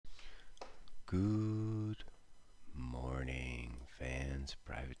Good morning, fans.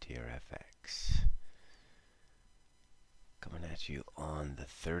 PrivateerFX coming at you on the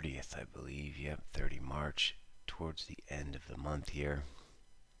 30th, I believe. Yep, 30 March, towards the end of the month here.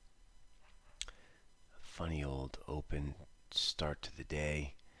 Funny old open start to the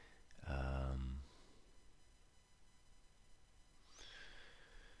day.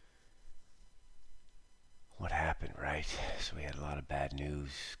 What happened, right? So we had a lot of bad news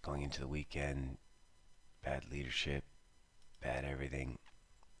going into the weekend. Bad leadership, bad everything.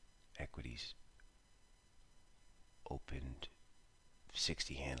 Equities opened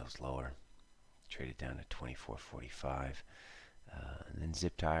 60 handles lower, traded down to 24.45, and then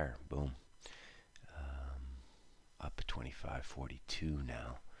zipped higher. Boom, up at 25.42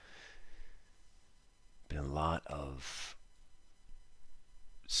 now. Been a lot of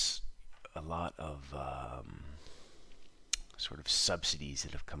sort of subsidies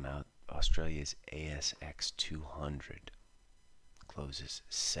that have come out. Australia's ASX 200 closes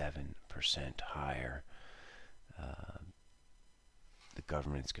 7% higher. The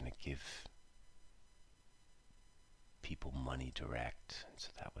government's going to give people money direct, so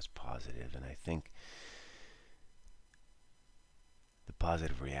that was positive. And I think the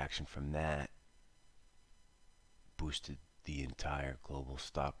positive reaction from that boosted the entire global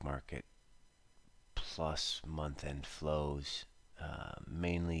stock market, plus month-end flows,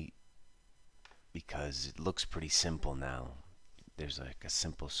 mainly because it looks pretty simple now. There's like a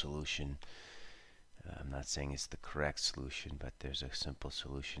simple solution. I'm not saying it's the correct solution, but there's a simple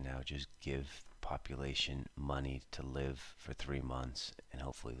solution now. Just give the population money to live for 3 months, and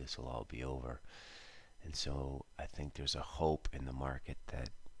hopefully this will all be over. And so I think there's a hope in the market that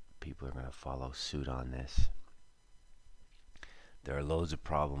people are going to follow suit on this. There are loads of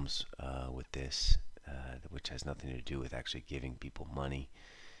problems with this, which has nothing to do with actually giving people money.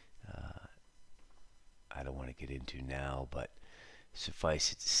 I don't want to get into now, but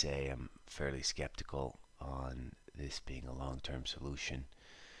suffice it to say, I'm fairly skeptical on this being a long-term solution.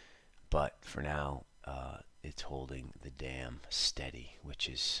 But for now, it's holding the dam steady, which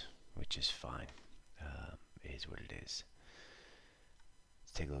is fine. It is what it is.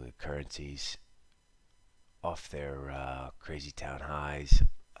 Let's take a look at currencies. Off their crazy town highs.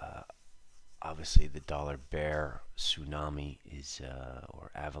 Obviously, the dollar bear tsunami is, or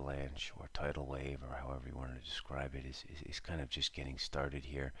avalanche, or tidal wave, or however you want to describe it, is kind of just getting started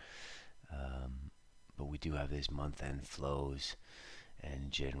here. But we do have this month-end flows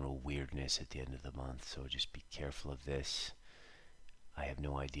and general weirdness at the end of the month, so just be careful of this. I have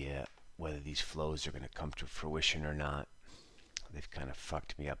no idea whether these flows are going to come to fruition or not. They've kind of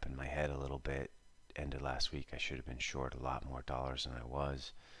fucked me up in my head a little bit. End of last week, I should have been short a lot more dollars than I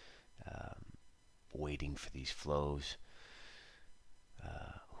was. Waiting for these flows.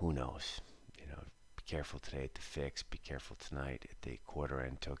 Who knows? You know, be careful today at the fix. Be careful tonight at the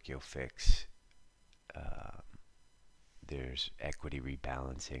quarter-end Tokyo fix. There's equity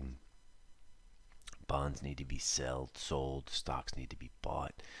rebalancing. Bonds need to be sold. Stocks need to be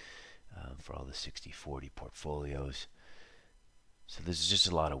bought for all the 60-40 portfolios. So there's just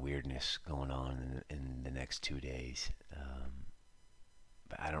a lot of weirdness going on in the next 2 days.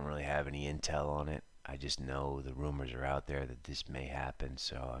 But I don't really have any intel on it. I just know the rumors are out there that this may happen,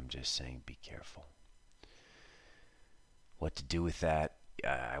 so I'm just saying be careful. What to do with that?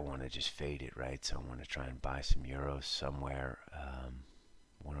 I want to just fade it, right? So I want to try and buy some euros somewhere.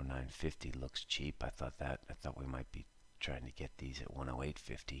 109.50 looks cheap. I thought we might be trying to get these at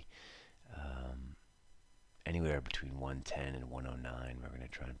 108.50. Anywhere between 110 and 109, we're going to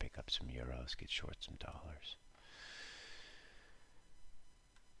try and pick up some euros, get short some dollars.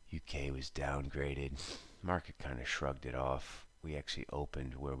 UK was downgraded. Market kind of shrugged it off. We actually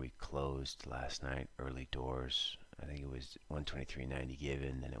opened where we closed last night, early doors. I think it was 123.90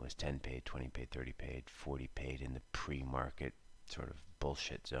 given, then it was 10 paid, 20 paid, 30 paid, 40 paid in the pre-market sort of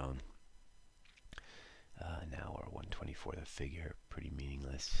bullshit zone. Now we're 124 the figure, pretty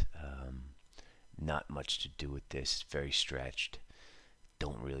meaningless. Not much to do with this, very stretched.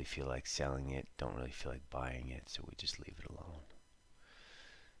 Don't really feel like selling it, don't really feel like buying it, so we just leave it alone.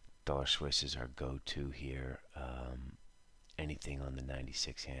 Dollar Swiss is our go-to here. Anything on the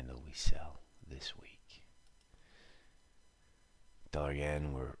 96 handle we sell this week. Dollar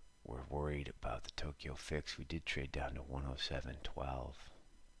yen, we're worried about the Tokyo fix. We did trade down to 107.12.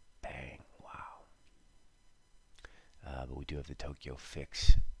 Bang, wow. But we do have the Tokyo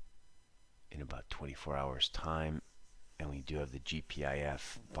fix in about 24 hours time, and we do have the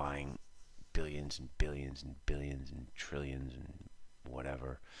GPIF buying billions and billions and billions and trillions and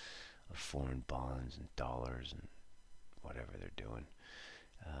whatever of foreign bonds and dollars and whatever they're doing.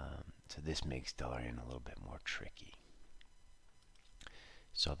 So this makes dollar yen a little bit more tricky.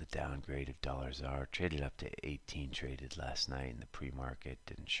 Saw the downgrade of $ZAR, traded up to 18, traded last night in the pre-market.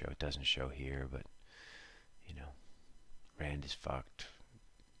 Didn't show, it doesn't show here, but you know, Rand is fucked.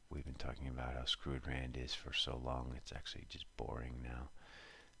 We've been talking about how screwed Rand is for so long. It's actually just boring now.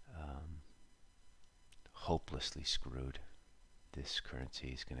 Hopelessly screwed. This currency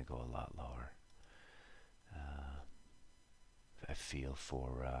is going to go a lot lower. I feel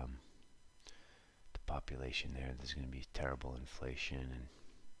for the population there. There's going to be terrible inflation and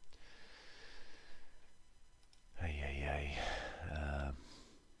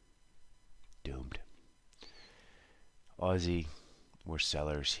doomed. Aussie, we're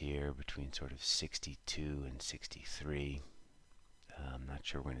sellers here between sort of 62 and 63. I'm not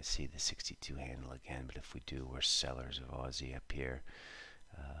sure we're going to see the 62 handle again, but if we do, we're sellers of Aussie up here.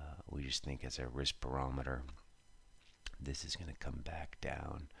 We just think as a risk barometer, this is going to come back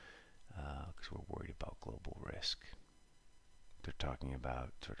down because we're worried about global risk. They're talking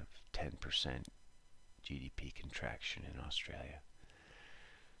about sort of 10% GDP contraction in Australia.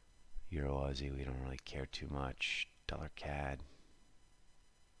 Euro Aussie, we don't really care too much. Dollar CAD,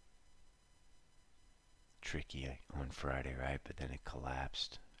 tricky on Friday, right? But then it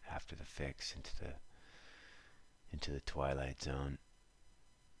collapsed after the fix into the twilight zone.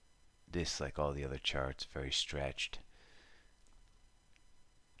 This, like all the other charts, very stretched.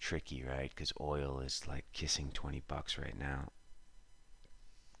 Tricky, right? Because oil is like kissing 20 bucks right now.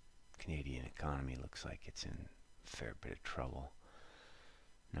 Canadian economy looks like it's in a fair bit of trouble.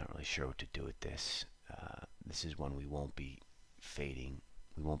 Not really sure what to do with this. This is one we won't be fading.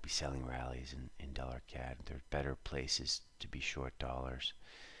 We won't be selling rallies in dollar CAD. There are better places to be short dollars.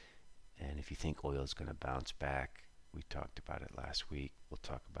 And if you think oil is going to bounce back, we talked about it last week. We'll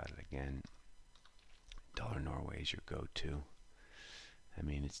talk about it again. Dollar Norway is your go-to. I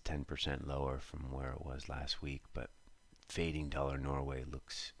mean, it's 10% lower from where it was last week, but fading dollar Norway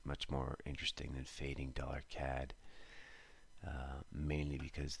looks much more interesting than fading dollar CAD, mainly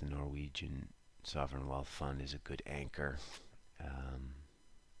because the Norwegian Sovereign Wealth Fund is a good anchor, and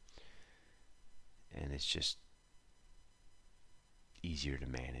it's just easier to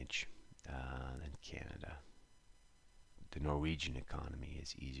manage than Canada. The Norwegian economy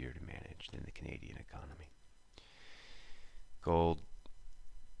is easier to manage than the Canadian economy. Gold,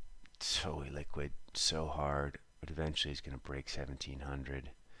 so illiquid, so hard, but eventually it's going to break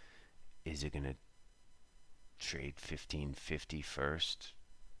 1700. Is it going to trade 1550 first?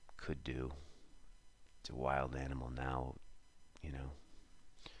 Could do. It's a wild animal now, you know.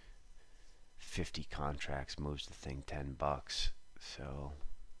 50 contracts moves the thing 10 bucks, so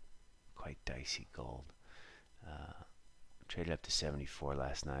quite dicey gold. Traded up to 74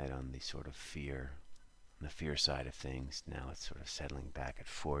 last night on the sort of fear, on the fear side of things. Now it's sort of settling back at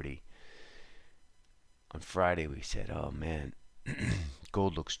 40. On Friday we said, oh man,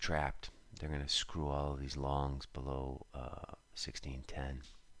 gold looks trapped. They're going to screw all of these longs below 1610.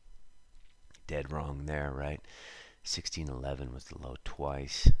 Dead wrong there, right? 1611 was the low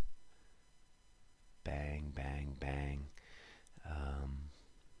twice. Bang, bang, bang.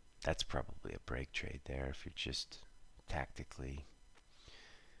 That's probably a break trade there if you're just tactically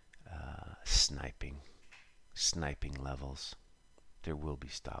sniping levels. There will be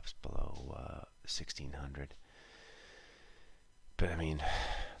stops below 1600. But I mean,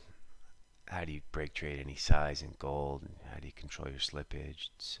 how do you break trade any size in gold? And how do you control your slippage?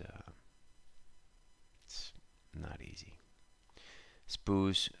 It's not easy.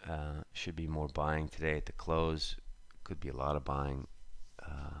 SPOOs should be more buying today at the close. Could be a lot of buying,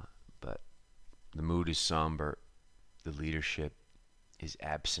 but the mood is somber. The leadership is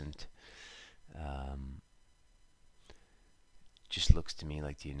absent. Just looks to me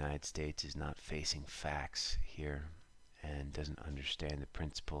like the United States is not facing facts here and doesn't understand the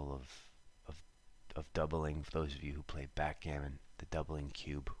principle of doubling. For those of you who play backgammon, the doubling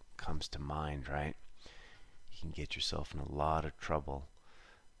cube comes to mind, right? You can get yourself in a lot of trouble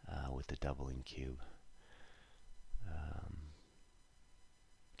with the doubling cube.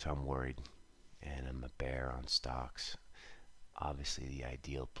 So I'm worried, and I'm a bear on stocks. Obviously, the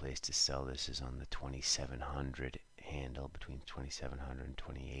ideal place to sell this is on the 2700 handle, between 2700 and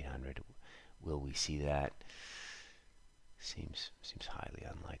 2800. Will we see that? Seems highly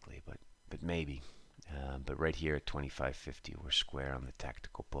unlikely, but maybe. But right here at 2550, we're square on the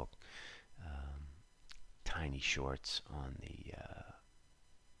tactical book. Tiny shorts on the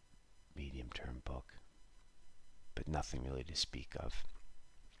medium-term book, but nothing really to speak of.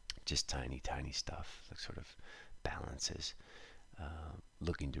 Just tiny stuff, like sort of balances.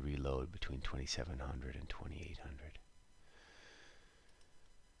 Looking to reload between 2700 and 2800.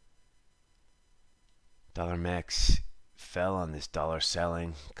 Dollar MEX fell on this dollar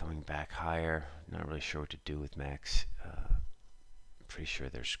selling, coming back higher. Not really sure what to do with MEX. Pretty sure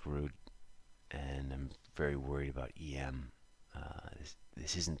they're screwed, and I'm very worried about EM.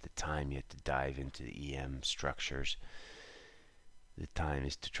 This isn't the time yet to dive into the EM structures. The time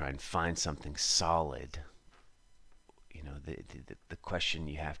is to try and find something solid. You know, the question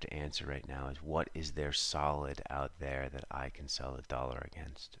you have to answer right now is, what is there solid out there that I can sell the dollar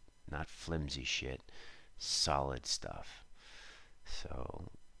against? Not flimsy shit, solid stuff. So,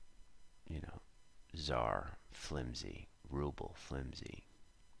 you know, ZAR, flimsy. Ruble, flimsy.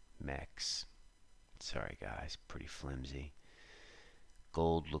 MEX, sorry guys, pretty flimsy.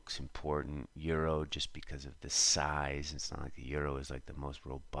 Gold looks important. Euro, just because of the size. It's not like the euro is like the most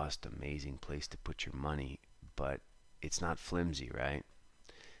robust, amazing place to put your money, but it's not flimsy, right?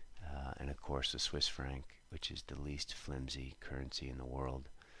 And of course the Swiss franc, which is the least flimsy currency in the world.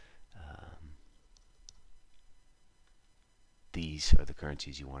 These are the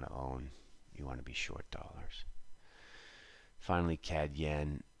currencies you want to own. You want to be short dollars. Finally, CAD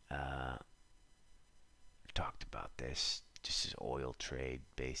yen. Talked about this. Just as oil trade,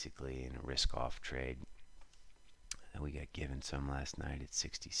 basically, and a risk-off trade. And we got given some last night at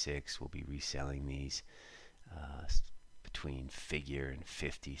 66. We'll be reselling these between figure and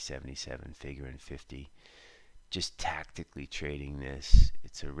 50, 77, figure and 50. Just tactically trading this.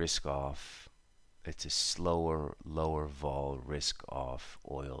 It's a risk-off. It's a slower, lower vol risk-off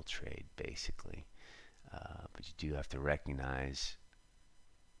oil trade, basically. But you do have to recognize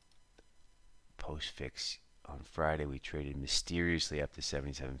post-fix on Friday we traded mysteriously up to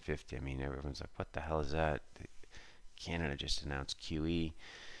 77.50. I mean, everyone's like, what the hell is that? Canada just announced QE,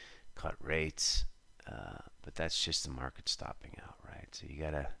 cut rates, but that's just the market stopping out, right? So you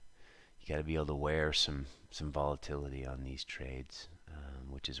gotta be able to wear some volatility on these trades,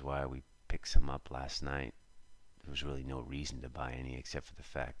 which is why we picked some up last night. There was really no reason to buy any except for the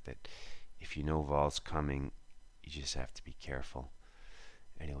fact that if you know vol's coming, you just have to be careful.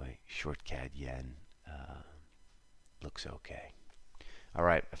 Anyway, short CAD yen looks okay. All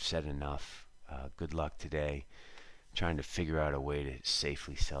right, I've said enough. Good luck today. Trying to figure out a way to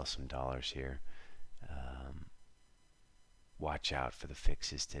safely sell some dollars here. Watch out for the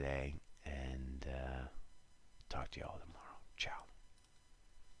fixes today, and talk to you all tomorrow. Ciao.